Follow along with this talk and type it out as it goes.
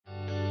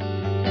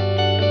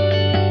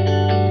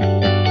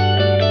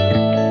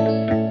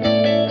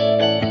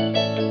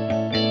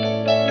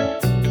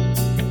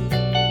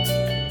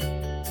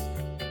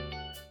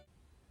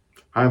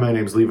Hi, my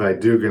name's Levi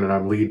Dugan, and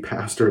I'm lead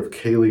pastor of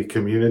Kaylee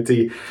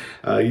Community.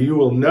 You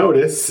will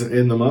notice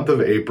in the month of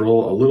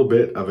April a little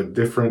bit of a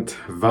different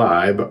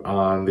vibe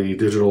on the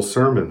digital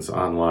sermons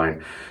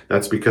online.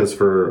 That's because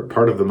for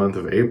part of the month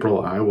of April,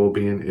 I will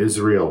be in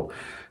Israel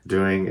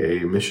doing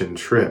a mission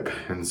trip.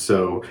 And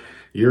so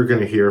you're going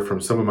to hear from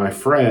some of my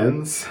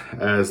friends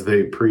as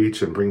they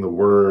preach and bring the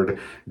word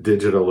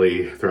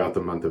digitally throughout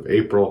the month of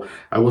April.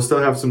 I will still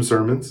have some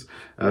sermons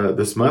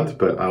this month,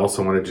 but I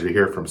also wanted you to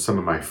hear from some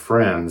of my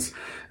friends.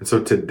 And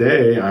so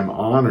today I'm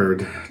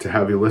honored to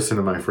have you listen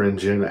to my friend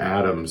Jen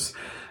Adams.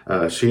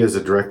 She is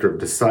a director of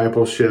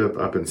discipleship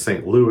up in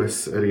St.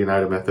 Louis at a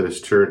United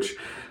Methodist Church.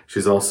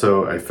 She's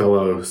also a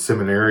fellow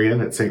seminarian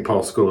at St.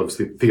 Paul School of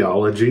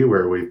Theology,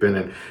 where we've been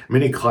in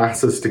many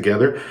classes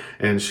together.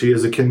 And she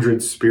is a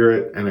kindred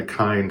spirit and a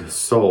kind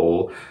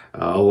soul,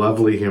 a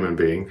lovely human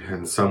being,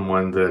 and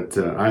someone that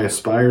I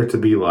aspire to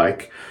be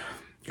like.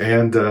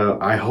 And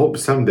I hope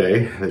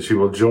someday that she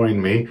will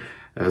join me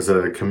as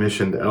a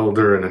commissioned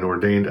elder and an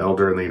ordained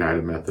elder in the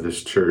United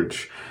Methodist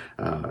Church.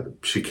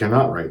 She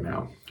cannot right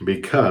now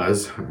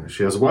because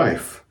she has a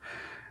wife.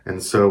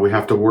 And so we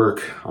have to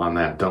work on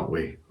that, don't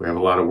we? We have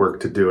a lot of work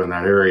to do in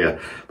that area.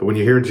 But when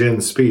you hear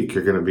Jen speak,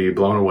 you're going to be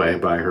blown away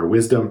by her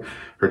wisdom,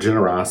 her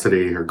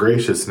generosity, her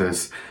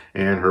graciousness,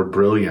 and her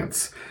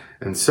brilliance.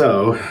 And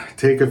so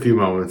take a few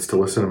moments to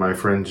listen to my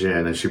friend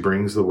Jen as she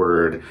brings the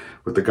word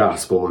with the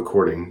gospel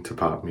according to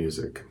pop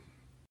music.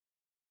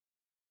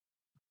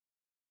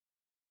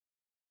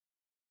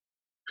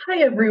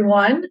 Hi,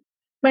 everyone.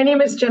 My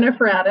name is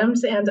Jennifer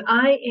Adams, and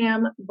I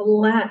am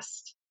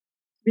blessed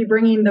be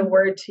bringing the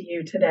word to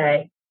you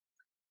today.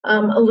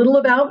 A little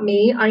about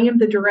me. I am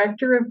the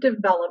Director of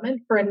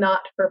Development for a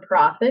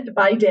not-for-profit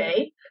by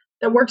day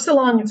that works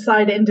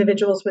alongside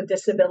individuals with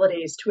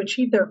disabilities to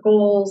achieve their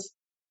goals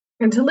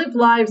and to live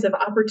lives of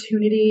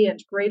opportunity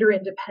and greater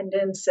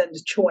independence and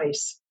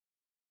choice.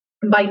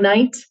 By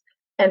night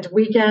and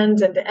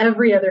weekend and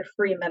every other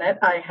free minute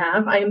I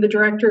am the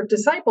Director of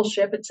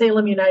Discipleship at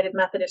Salem United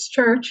Methodist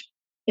Church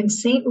in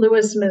St.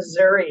 Louis,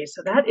 Missouri.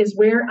 So that is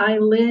where I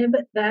live.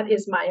 That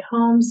is my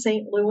home,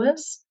 St.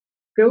 Louis.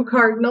 Go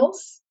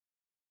Cardinals.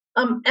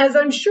 As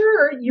I'm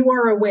sure you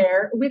are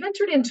aware, we've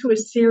entered into a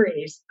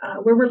series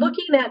where we're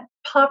looking at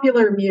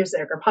popular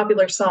music or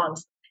popular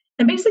songs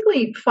and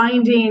basically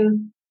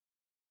finding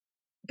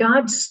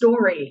God's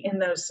story in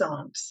those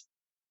songs.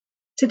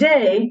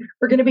 Today,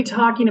 we're going to be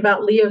talking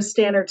about Leo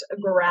Stannard's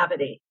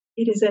Gravity.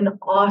 It is an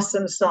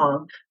awesome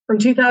song from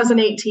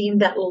 2018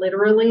 that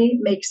literally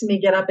makes me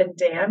get up and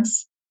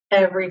dance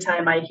every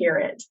time I hear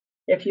it.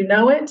 If you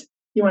know it,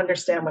 you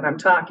understand what I'm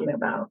talking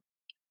about.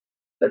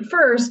 But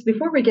first,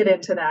 before we get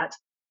into that,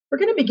 we're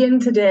going to begin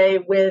today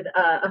with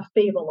a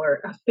fable or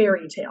a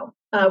fairy tale,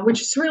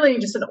 which is really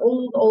just an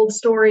old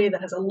story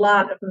that has a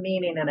lot of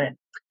meaning in it.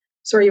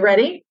 So are you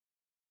ready?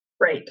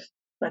 Great.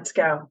 Let's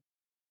go.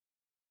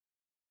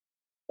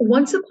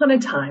 Once upon a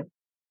time,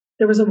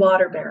 there was a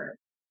water bearer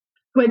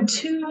who had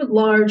two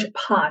large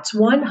pots,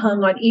 one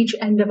hung on each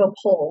end of a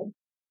pole,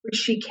 which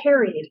she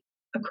carried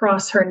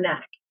across her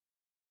neck.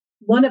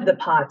 One of the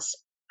pots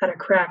had a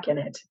crack in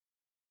it,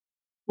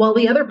 while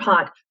the other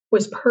pot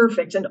was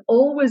perfect and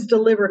always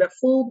delivered a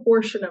full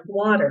portion of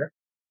water.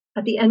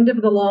 At the end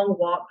of the long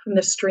walk from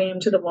the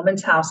stream to the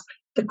woman's house,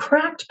 the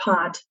cracked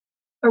pot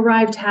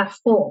arrived half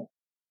full.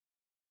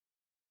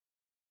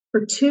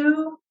 For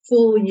 2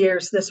 full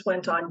years, this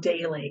went on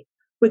daily,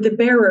 with the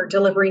bearer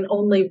delivering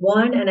only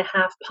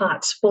 1.5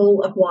 pots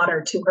full of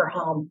water to her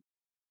home.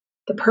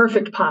 The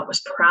perfect pot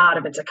was proud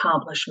of its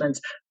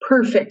accomplishments,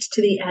 perfect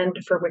to the end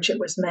for which it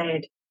was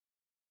made.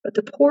 But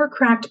the poor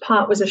cracked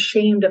pot was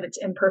ashamed of its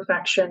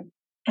imperfection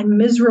and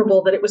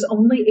miserable that it was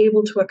only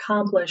able to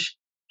accomplish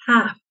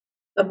half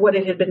of what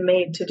it had been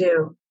made to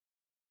do.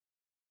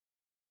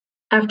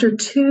 After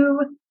 2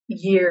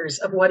 years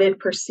of what it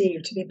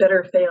perceived to be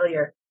bitter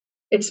failure,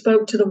 it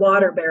spoke to the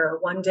water bearer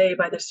one day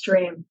by the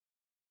stream.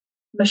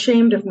 I'm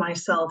ashamed of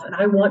myself, and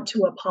I want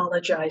to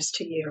apologize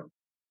to you.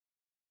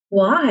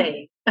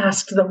 Why?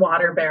 Asked the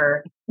water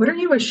bearer. What are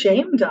you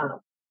ashamed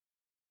of?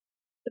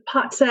 The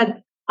pot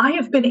said, I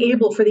have been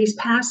able for these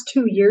past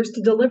 2 years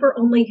to deliver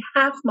only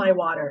half my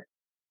water,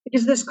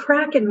 because this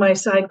crack in my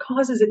side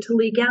causes it to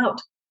leak out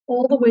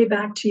all the way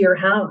back to your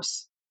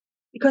house.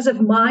 Because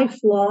of my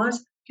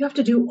flaws, you have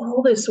to do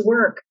all this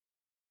work,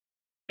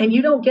 and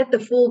you don't get the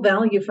full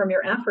value from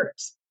your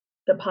efforts,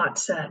 the pot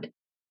said.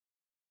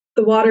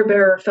 The water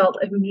bearer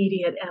felt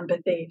immediate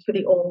empathy for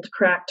the old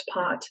cracked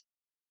pot,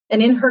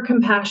 and in her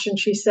compassion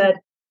she said,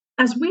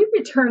 as we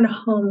return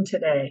home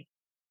today,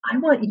 I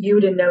want you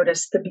to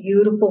notice the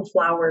beautiful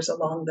flowers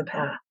along the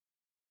path.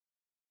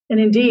 And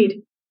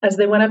indeed, as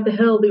they went up the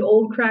hill, the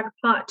old cracked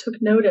pot took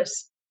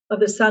notice of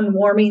the sun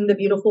warming the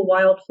beautiful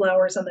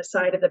wildflowers on the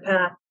side of the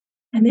path,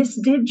 and this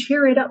did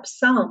cheer it up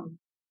some.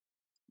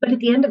 But at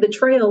the end of the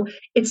trail,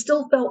 it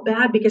still felt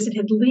bad because it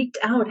had leaked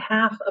out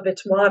half of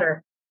its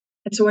water.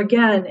 And so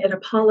again, it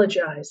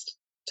apologized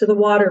to the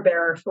water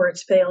bearer for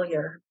its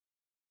failure.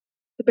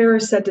 The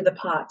bearer said to the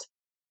pot,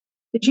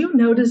 did you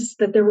notice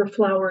that there were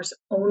flowers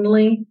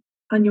only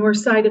on your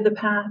side of the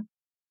path,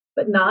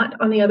 but not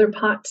on the other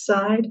pot's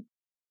side?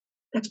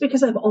 That's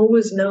because I've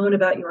always known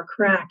about your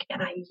crack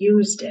and I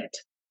used it.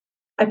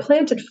 I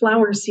planted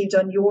flower seeds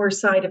on your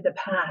side of the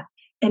path,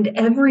 and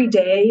every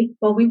day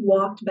while we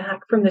walked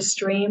back from the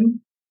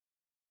stream,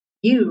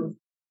 you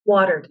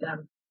watered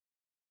them.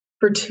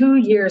 For 2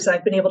 years,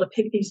 I've been able to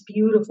pick these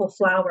beautiful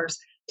flowers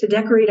to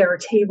decorate our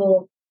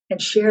table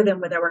and share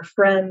them with our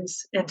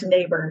friends and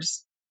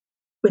neighbors.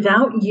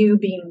 Without you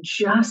being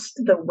just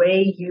the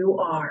way you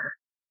are,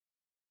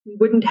 we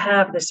wouldn't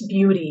have this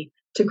beauty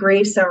to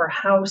grace our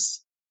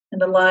house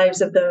and the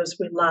lives of those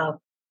we love.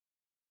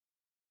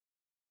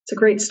 It's a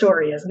great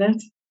story, isn't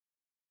it?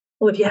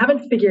 Well, if you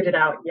haven't figured it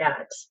out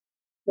yet,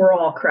 we're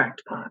all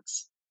cracked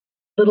pots.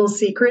 Little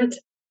secret,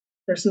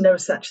 there's no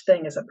such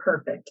thing as a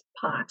perfect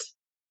pot.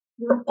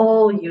 We're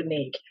all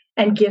unique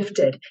and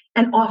gifted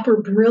and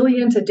offer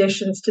brilliant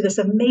additions to this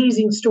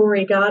amazing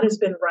story God has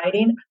been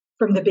writing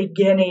from the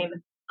beginning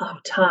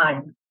of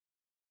time.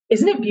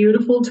 Isn't it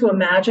beautiful to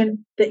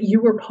imagine that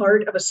you were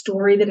part of a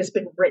story that has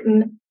been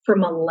written for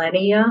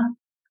millennia?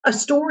 A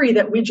story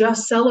that we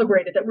just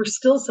celebrated, that we're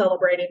still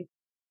celebrating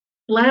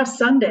last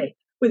Sunday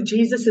with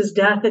Jesus'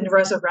 death and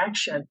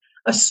resurrection.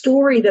 A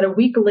story that a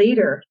week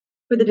later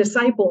for the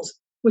disciples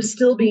was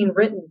still being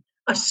written.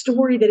 A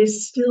story that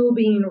is still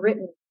being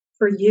written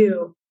for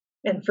you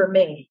and for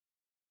me.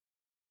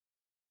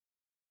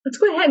 Let's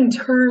go ahead and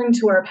turn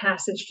to our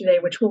passage today,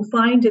 which we'll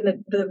find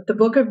in the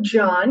book of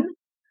John.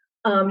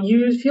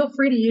 You feel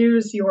free to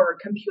use your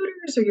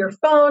computers or your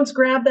phones,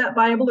 grab that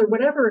Bible or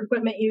whatever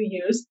equipment you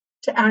use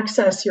to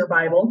access your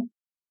Bible.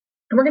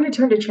 And we're going to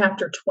turn to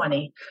chapter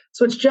 20.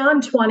 So it's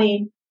John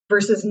 20,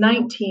 verses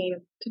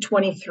 19 to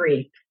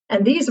 23.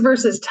 And these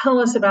verses tell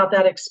us about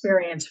that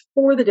experience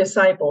for the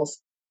disciples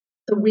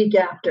the week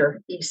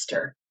after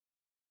Easter.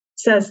 It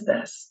says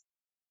this: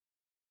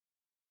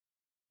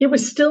 It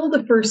was still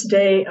the first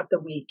day of the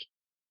week.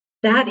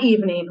 That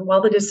evening,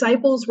 while the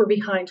disciples were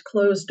behind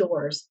closed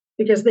doors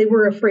because they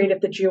were afraid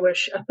of the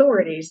Jewish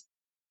authorities,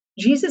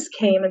 Jesus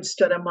came and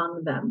stood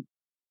among them.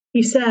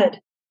 He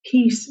said,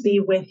 "Peace be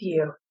with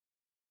you."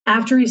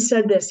 After he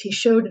said this, he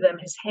showed them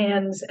his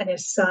hands and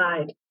his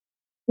side.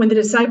 When the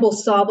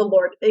disciples saw the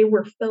Lord, they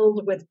were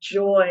filled with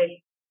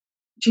joy.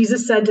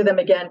 Jesus said to them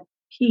again,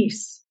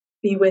 "Peace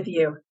be with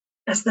you.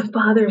 As the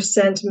Father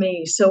sent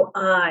me, so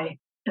I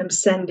am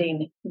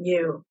sending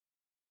you."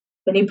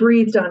 Then he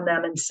breathed on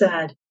them and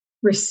said,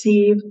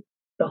 "Receive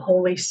the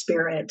Holy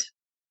Spirit."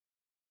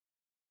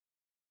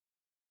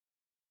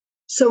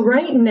 So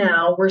right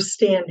now we're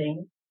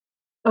standing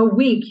a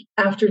week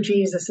after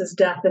Jesus'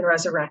 death and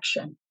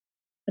resurrection.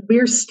 And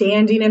we're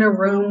standing in a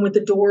room with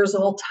the doors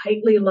all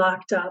tightly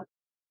locked up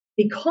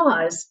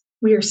because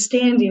we are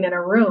standing in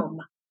a room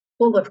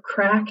full of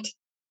cracked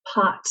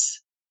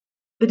pots.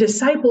 The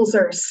disciples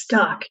are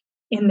stuck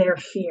in their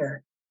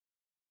fear.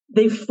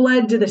 They've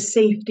fled to the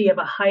safety of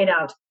a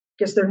hideout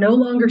because they're no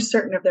longer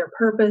certain of their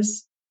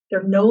purpose.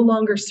 They're no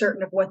longer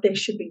certain of what they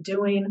should be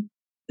doing.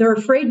 They're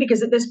afraid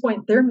because at this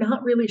point, they're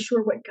not really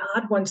sure what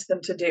God wants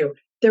them to do.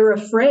 They're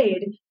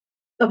afraid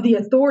of the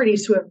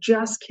authorities who have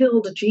just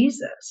killed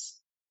Jesus.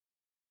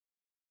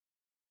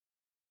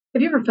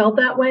 Have you ever felt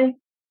that way?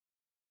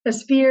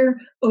 Has fear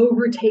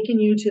overtaken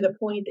you to the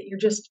point that you're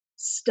just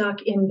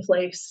stuck in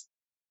place,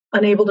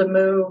 unable to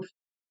move,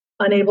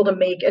 unable to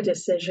make a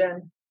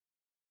decision?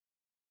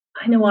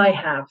 I know I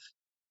have.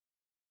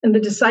 And the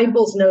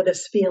disciples know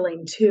this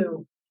feeling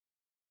too.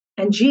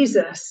 And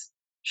Jesus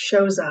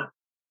shows up.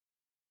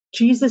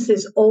 Jesus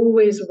is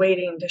always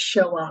waiting to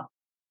show up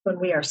when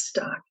we are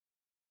stuck.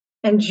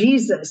 And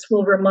Jesus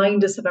will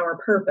remind us of our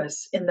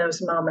purpose in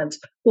those moments,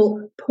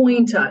 will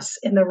point us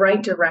in the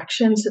right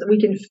direction so that we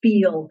can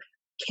feel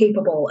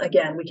capable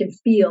again. We can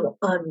feel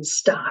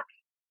unstuck.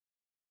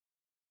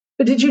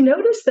 But did you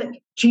notice that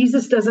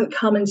Jesus doesn't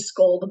come and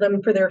scold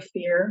them for their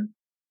fear?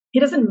 He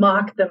doesn't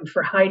mock them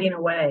for hiding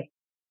away.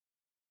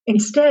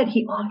 Instead,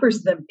 he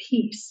offers them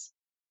peace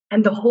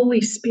and the Holy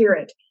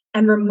Spirit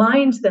and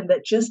reminds them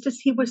that just as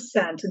he was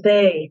sent,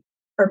 they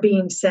are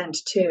being sent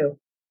too.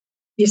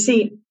 You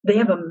see, they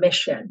have a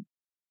mission,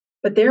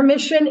 but their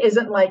mission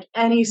isn't like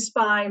any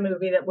spy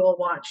movie that we'll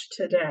watch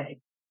today.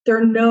 There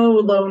are no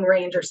Lone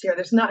Rangers here.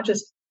 There's not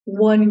just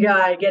one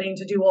guy getting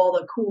to do all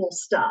the cool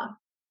stuff.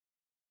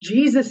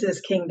 Jesus's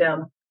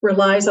kingdom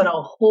relies on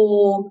a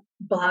whole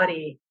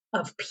body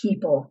of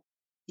people,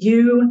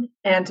 you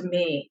and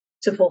me,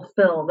 to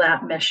fulfill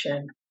that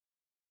mission.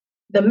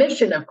 The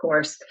mission, of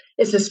course,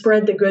 is to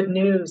spread the good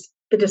news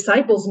the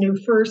disciples knew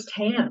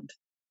firsthand,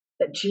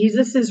 that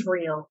Jesus is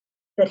real,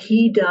 that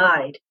he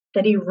died,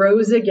 that he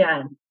rose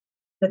again,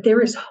 that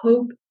there is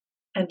hope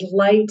and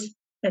light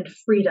and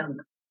freedom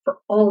for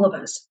all of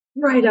us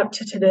right up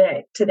to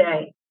today,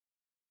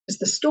 because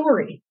the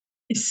story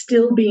is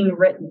still being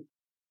written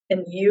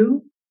and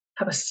you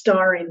have a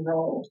starring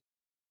role.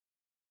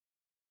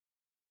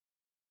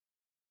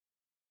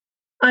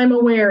 I'm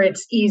aware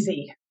it's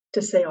easy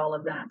to say all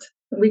of that.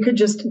 We could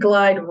just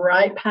glide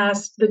right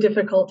past the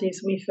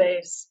difficulties we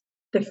face,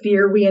 the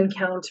fear we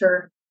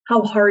encounter,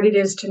 how hard it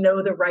is to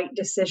know the right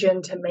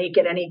decision to make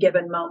at any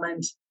given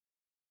moment.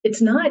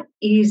 It's not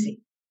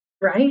easy,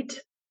 right?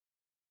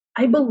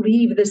 I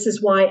believe this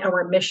is why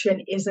our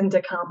mission isn't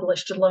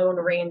accomplished Lone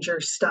Ranger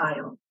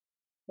style.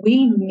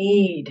 We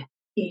need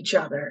each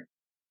other.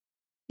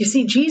 You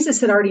see,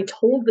 Jesus had already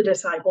told the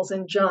disciples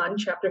in John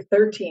chapter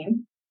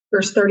 13,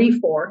 verse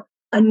 34,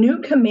 a new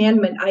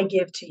commandment I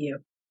give to you,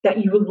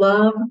 that you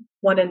love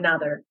one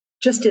another.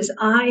 Just as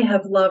I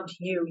have loved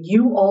you,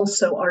 you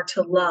also are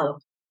to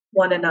love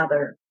one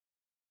another.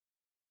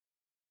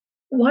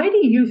 Why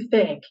do you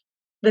think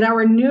that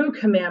our new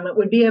commandment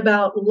would be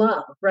about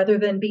love rather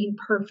than being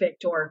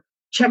perfect or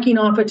checking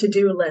off a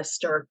to-do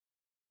list or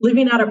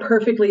living out a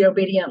perfectly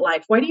obedient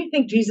life? Why do you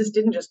think Jesus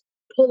didn't just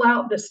pull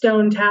out the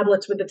stone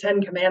tablets with the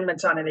 10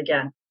 commandments on it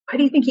again? Why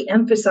do you think he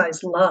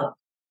emphasized love?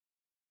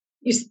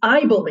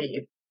 I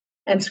believe,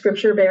 and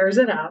scripture bears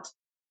it out,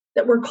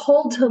 that we're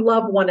called to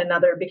love one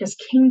another because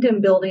kingdom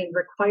building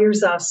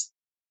requires us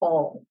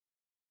all,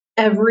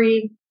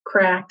 every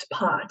cracked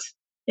pot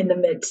in the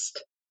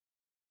midst.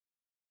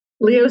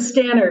 Leo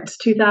Stannard's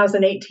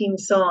 2018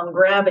 song,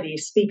 Gravity,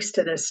 speaks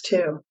to this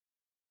too.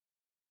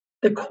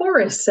 The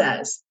chorus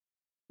says,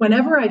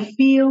 whenever I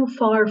feel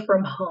far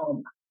from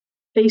home,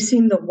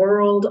 facing the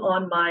world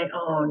on my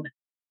own,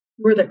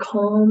 you are the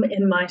calm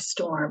in my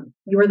storm.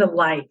 You are the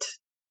light.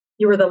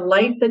 You are the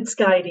light that's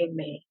guiding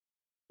me,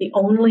 the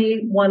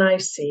only one I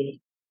see,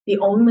 the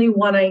only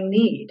one I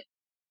need.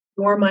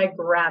 You're my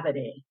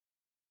gravity.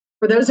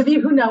 For those of you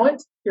who know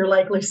it, you're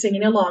likely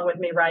singing along with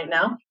me right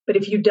now. But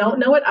if you don't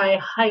know it, I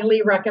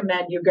highly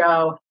recommend you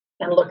go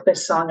and look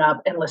this song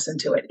up and listen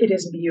to it. It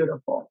is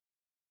beautiful.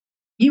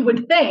 You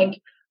would think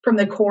from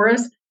the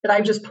chorus that I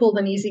just pulled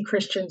an easy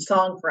Christian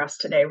song for us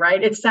today,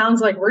 right? It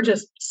sounds like we're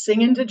just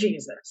singing to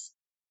Jesus.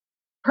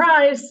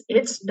 Surprise,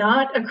 it's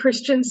not a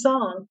Christian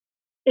song.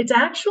 It's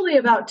actually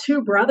about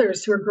two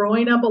brothers who are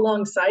growing up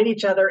alongside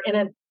each other in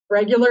a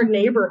regular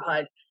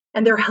neighborhood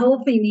and their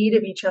healthy need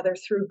of each other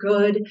through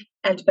good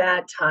and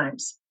bad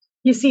times.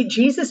 You see,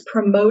 Jesus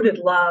promoted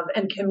love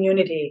and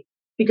community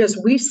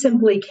because we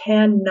simply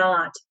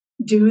cannot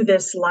do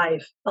this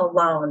life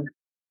alone.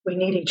 We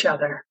need each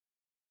other.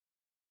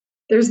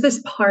 There's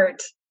this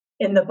part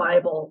in the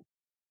Bible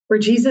where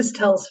Jesus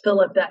tells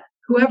Philip that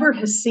whoever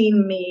has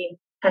seen me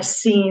has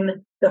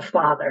seen the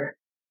Father.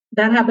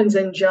 That happens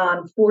in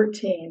John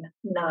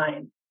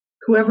 14:9.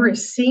 Whoever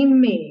has seen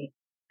me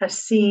has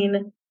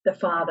seen the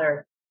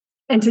Father.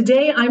 And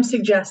today I'm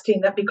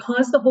suggesting that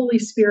because the Holy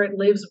Spirit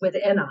lives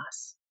within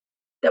us,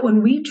 that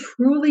when we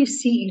truly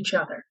see each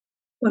other,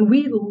 when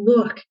we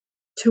look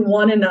to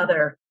one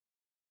another,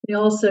 we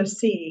also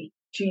see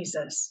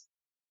Jesus.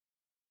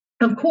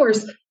 Of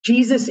course,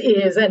 Jesus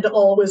is and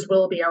always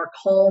will be our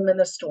calm in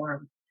the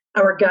storm,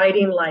 our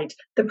guiding light,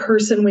 the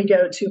person we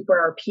go to for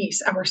our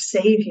peace, our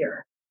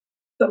Savior.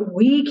 But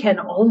we can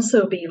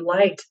also be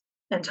light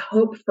and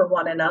hope for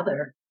one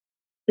another.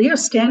 Leo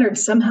Stannard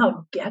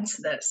somehow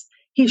gets this.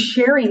 He's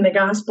sharing the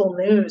gospel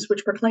news,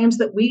 which proclaims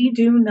that we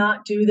do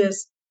not do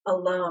this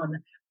alone,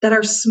 that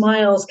our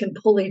smiles can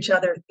pull each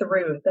other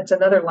through. That's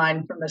another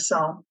line from the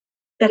psalm.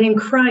 That in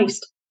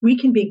Christ, we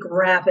can be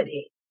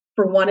gravity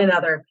for one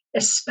another,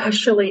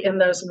 especially in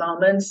those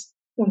moments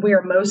when we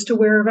are most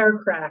aware of our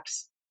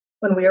cracks,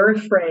 when we are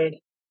afraid,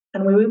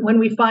 and when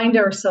we find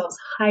ourselves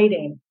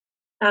hiding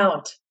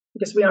out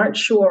because we aren't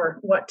sure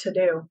what to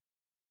do.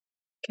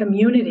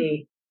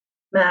 Community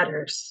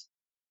matters.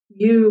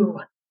 You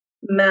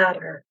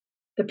matter.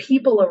 The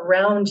people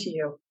around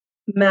you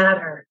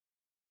matter.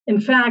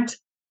 In fact,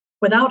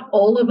 without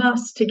all of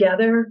us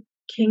together,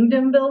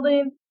 kingdom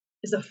building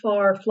is a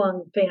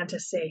far-flung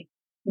fantasy,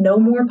 no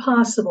more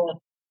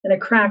possible than a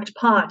cracked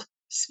pot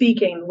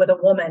speaking with a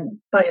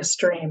woman by a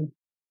stream.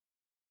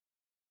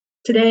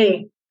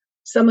 Today,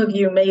 some of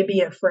you may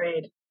be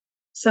afraid.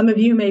 Some of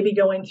you may be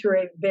going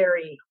through a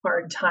very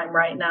hard time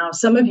right now.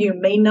 Some of you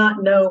may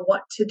not know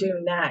what to do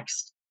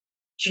next.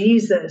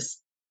 Jesus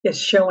is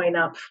showing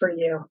up for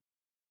you,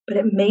 but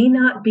it may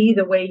not be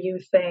the way you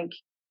think.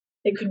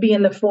 It could be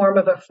in the form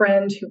of a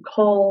friend who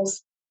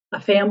calls, a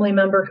family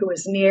member who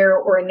is near,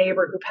 or a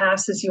neighbor who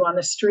passes you on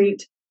the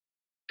street.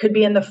 It could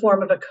be in the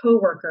form of a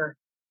coworker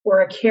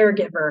or a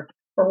caregiver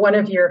or one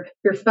of your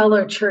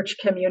fellow church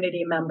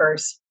community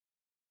members.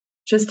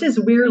 Just as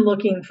we're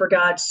looking for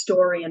God's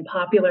story in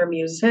popular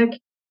music,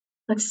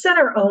 let's set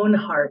our own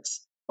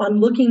hearts on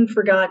looking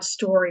for God's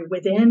story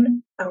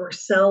within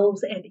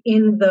ourselves and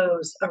in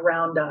those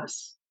around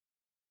us.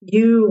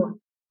 You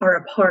are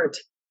a part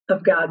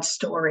of God's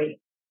story.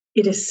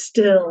 It is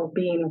still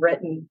being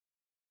written.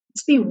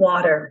 Let's be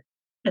water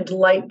and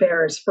light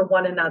bearers for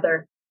one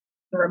another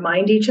and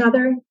remind each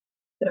other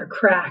that our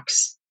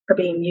cracks are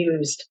being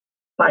used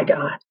by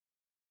God.